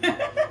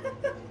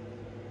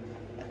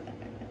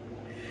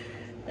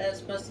 That's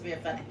supposed to be a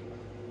funny.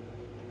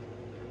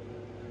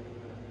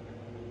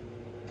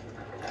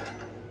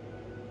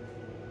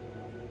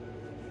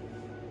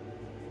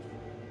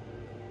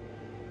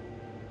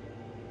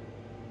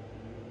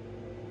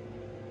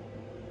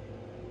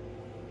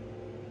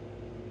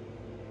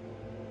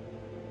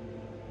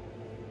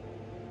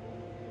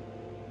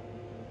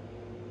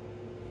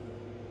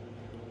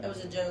 That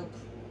was a joke.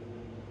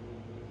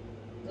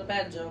 It was a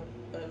bad joke,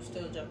 but it was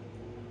still a joke.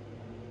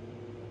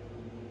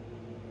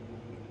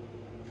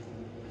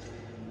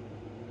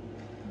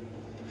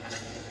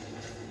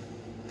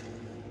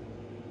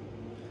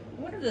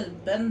 if this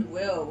bend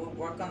wheel would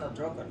work on the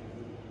Joker.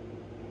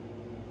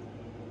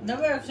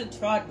 Never actually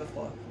tried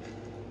before.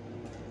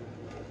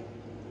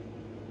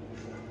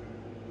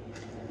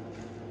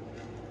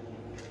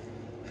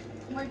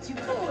 Where'd you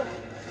go?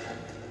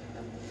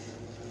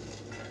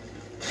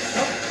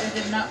 Nope, it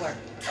did not work.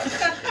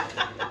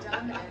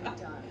 Done and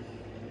done.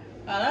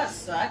 Oh, that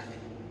sucked.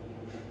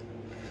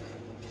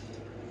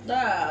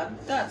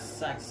 That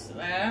sucks,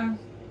 man.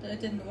 It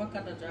didn't work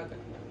on the Joker.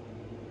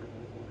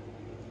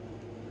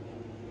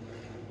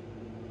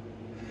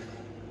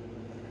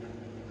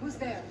 Who's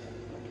there?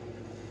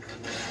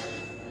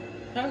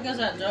 Probably because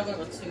that Joker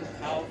was too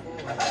powerful. Or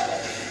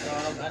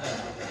strong, I don't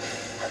know.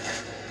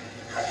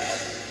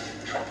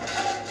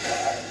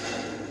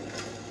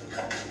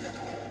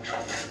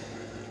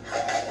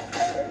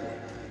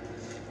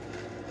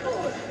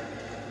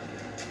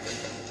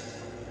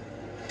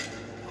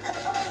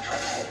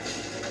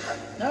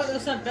 No,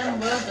 this Ben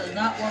Will does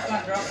not work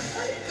on Joker.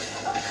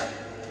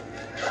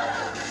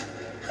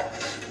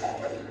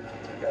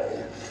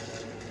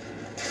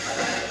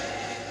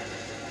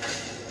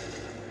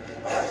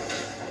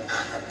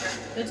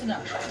 Good to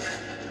know.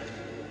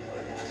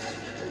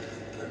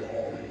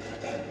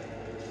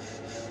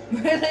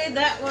 Really?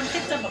 That one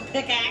picked up a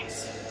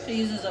pickaxe to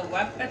use as a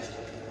weapon?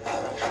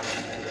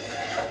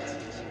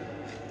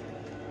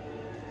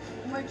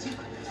 Where'd you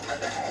go?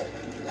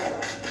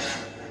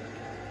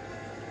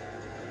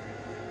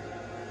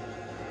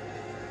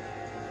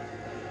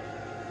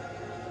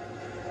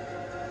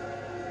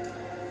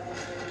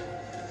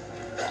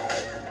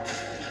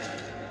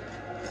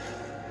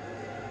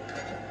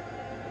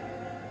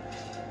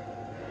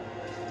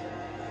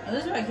 Now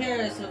this right here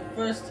is the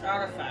first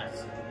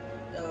artifact,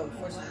 the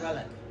first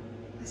relic.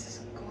 This is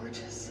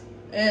gorgeous.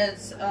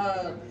 It's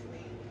I'm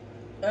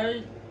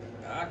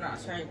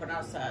not sure how you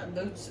pronounce that.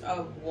 Boots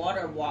of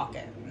water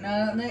walking.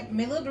 Now, it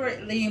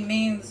literally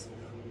means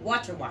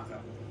water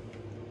walker.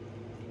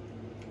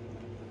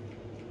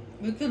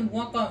 We can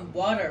walk on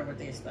water with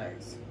these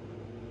things.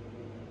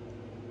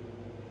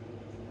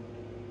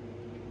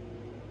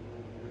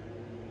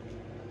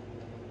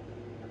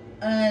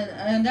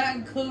 And that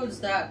includes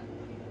that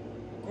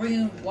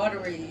green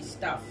watery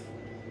stuff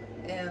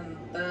in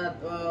that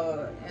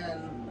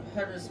in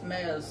Hermes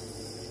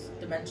Mayor's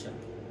dimension.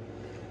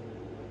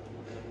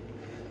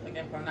 I think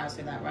I'm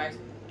pronouncing that right.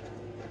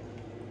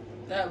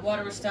 That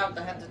watery stuff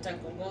that had the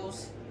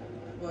tentacles,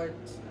 when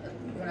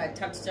I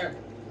touched it,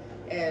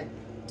 it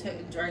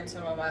drained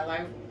some of my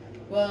life.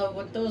 Well,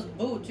 with those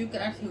boots, you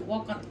can actually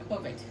walk on top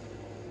of it.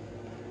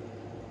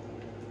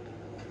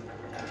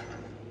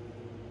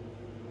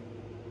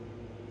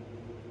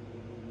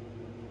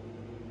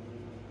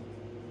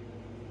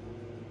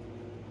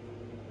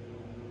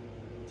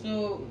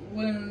 So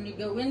when you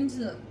go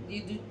into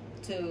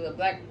the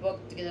black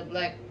book to get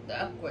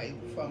the upgrade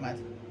from it,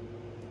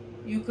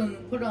 you can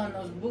put on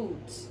those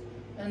boots,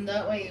 and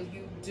that way if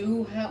you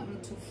do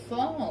happen to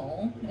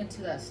fall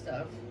into that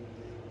stuff,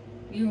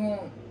 you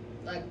won't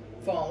like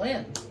fall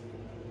in.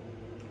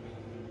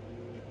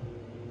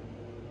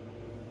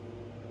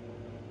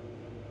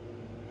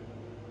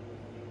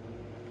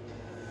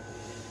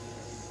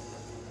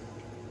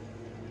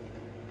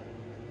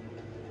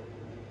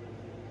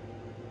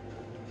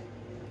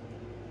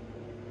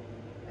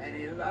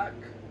 Any luck?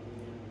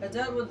 I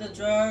dealt with the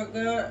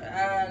Draugr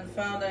and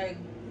found a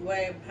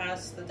way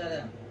past the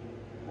dead end.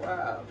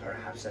 Well,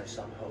 perhaps there's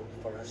some hope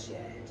for us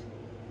yet.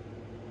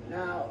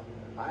 Now,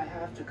 I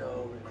have to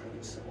go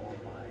recruit some more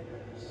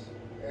miners.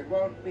 It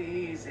won't be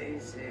easy,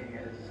 seeing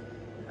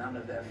as none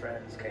of their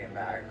friends came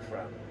back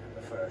from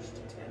the first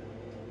attempt.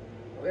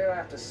 We'll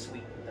have to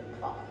sweeten the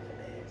pot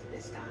a bit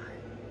this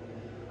time.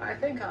 I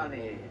think I'll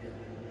need,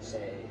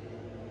 say,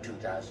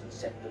 2,000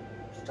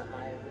 seconds to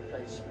hire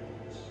replacements.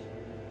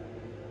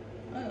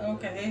 Oh,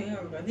 okay, here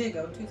we go. Here you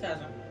go,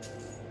 2,000.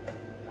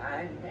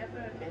 I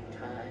never get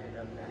tired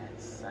of that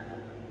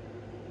sound.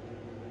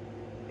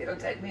 It'll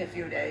take me a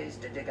few days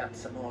to dig up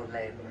some more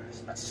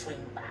laborers, but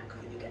swing back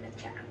when you get a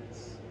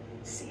chance.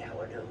 See how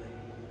we're doing.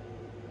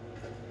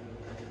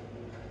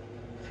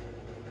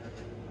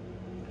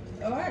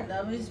 Alright,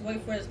 now we just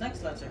wait for his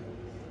next letter.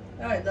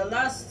 Alright, the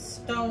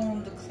last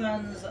stone to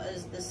cleanse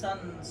is the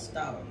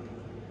Sunstone.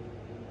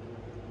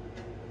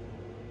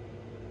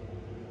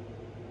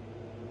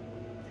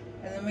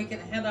 And then we can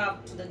head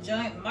off to the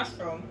giant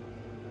mushroom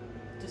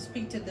to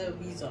speak to the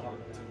wizard.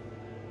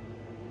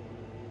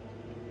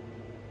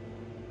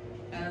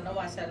 I don't know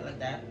why I said it like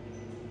that.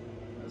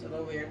 It was a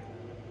little weird.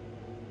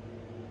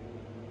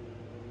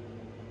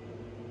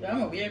 But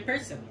I'm a weird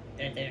person.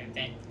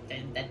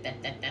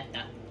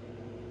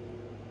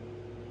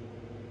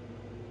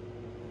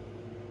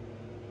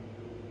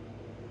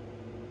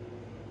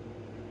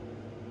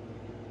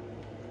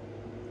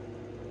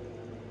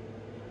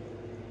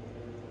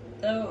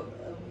 So,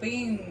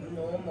 being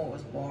normal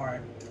is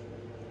boring.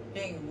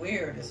 Being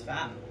weird is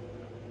fun.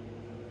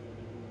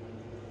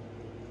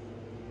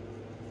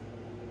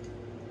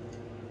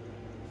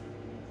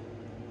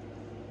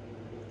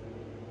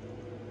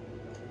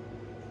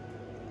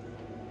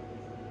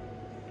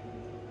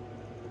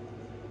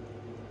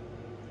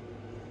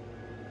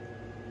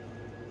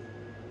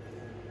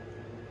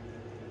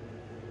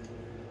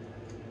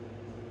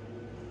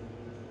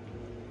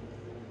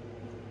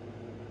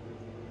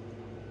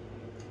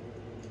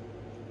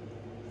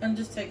 I'm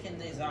just taking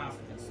these off.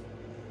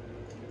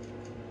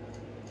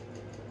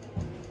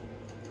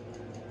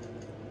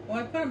 Well,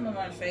 I put them in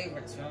my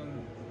favorites.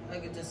 I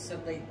could just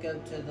simply go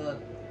to the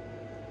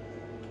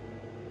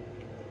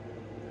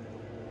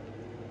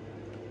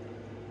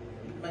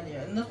menu.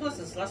 And this list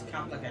is less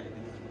complicated.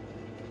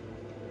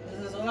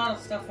 There's a lot of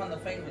stuff on the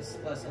favorites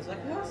list. I was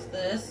like, what's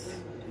this?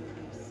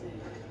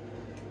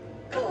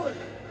 Good.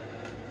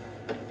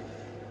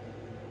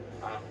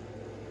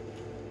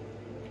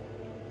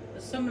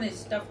 There's so many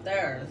stuff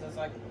there. It's just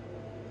like,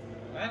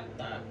 what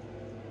the?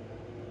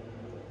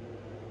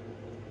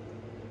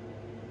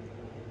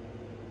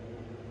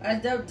 I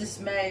doubt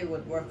dismay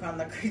would work on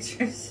the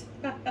creatures.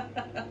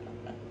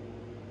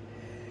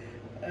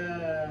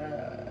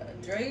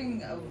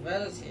 Drain of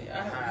Velity.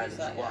 I haven't used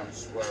that yet.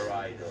 Once were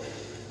idle.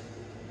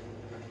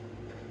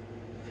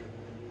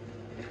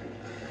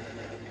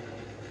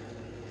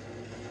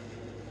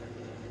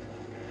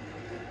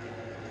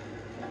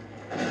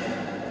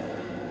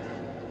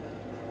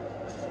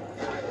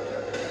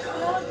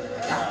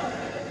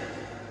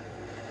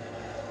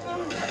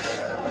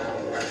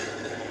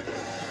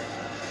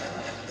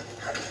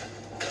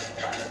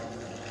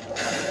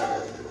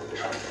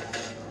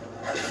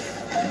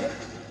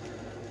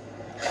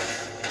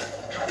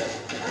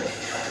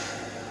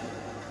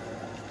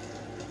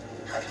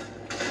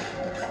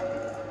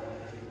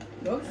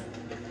 Oops.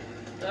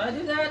 Did I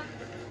do that?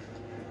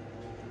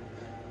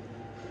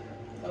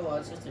 Oh well,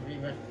 it's just a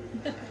rewrite.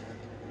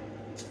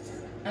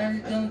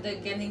 I don't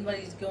think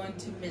anybody's going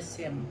to miss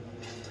him.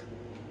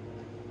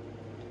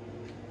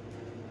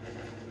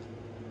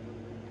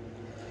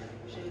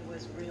 She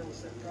was real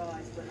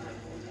surprised when I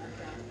pulled her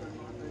down from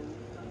my room.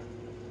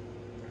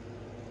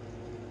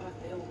 I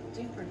feel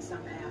different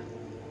somehow.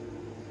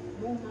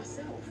 More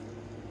myself.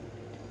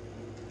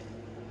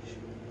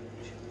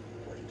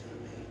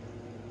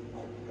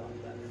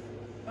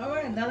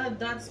 Alright, now that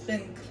that's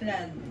been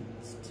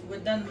cleansed, we're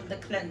done with the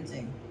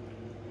cleansing.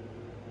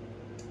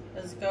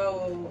 Let's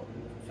go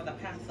for the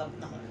path of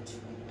knowledge.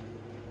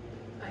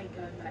 I ain't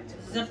going back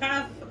to The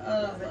path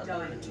of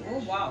knowledge. Oh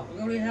wow,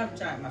 we already have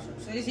giant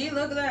mushrooms. So you see,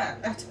 look at that.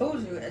 I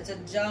told you, it's a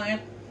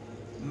giant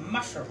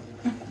mushroom.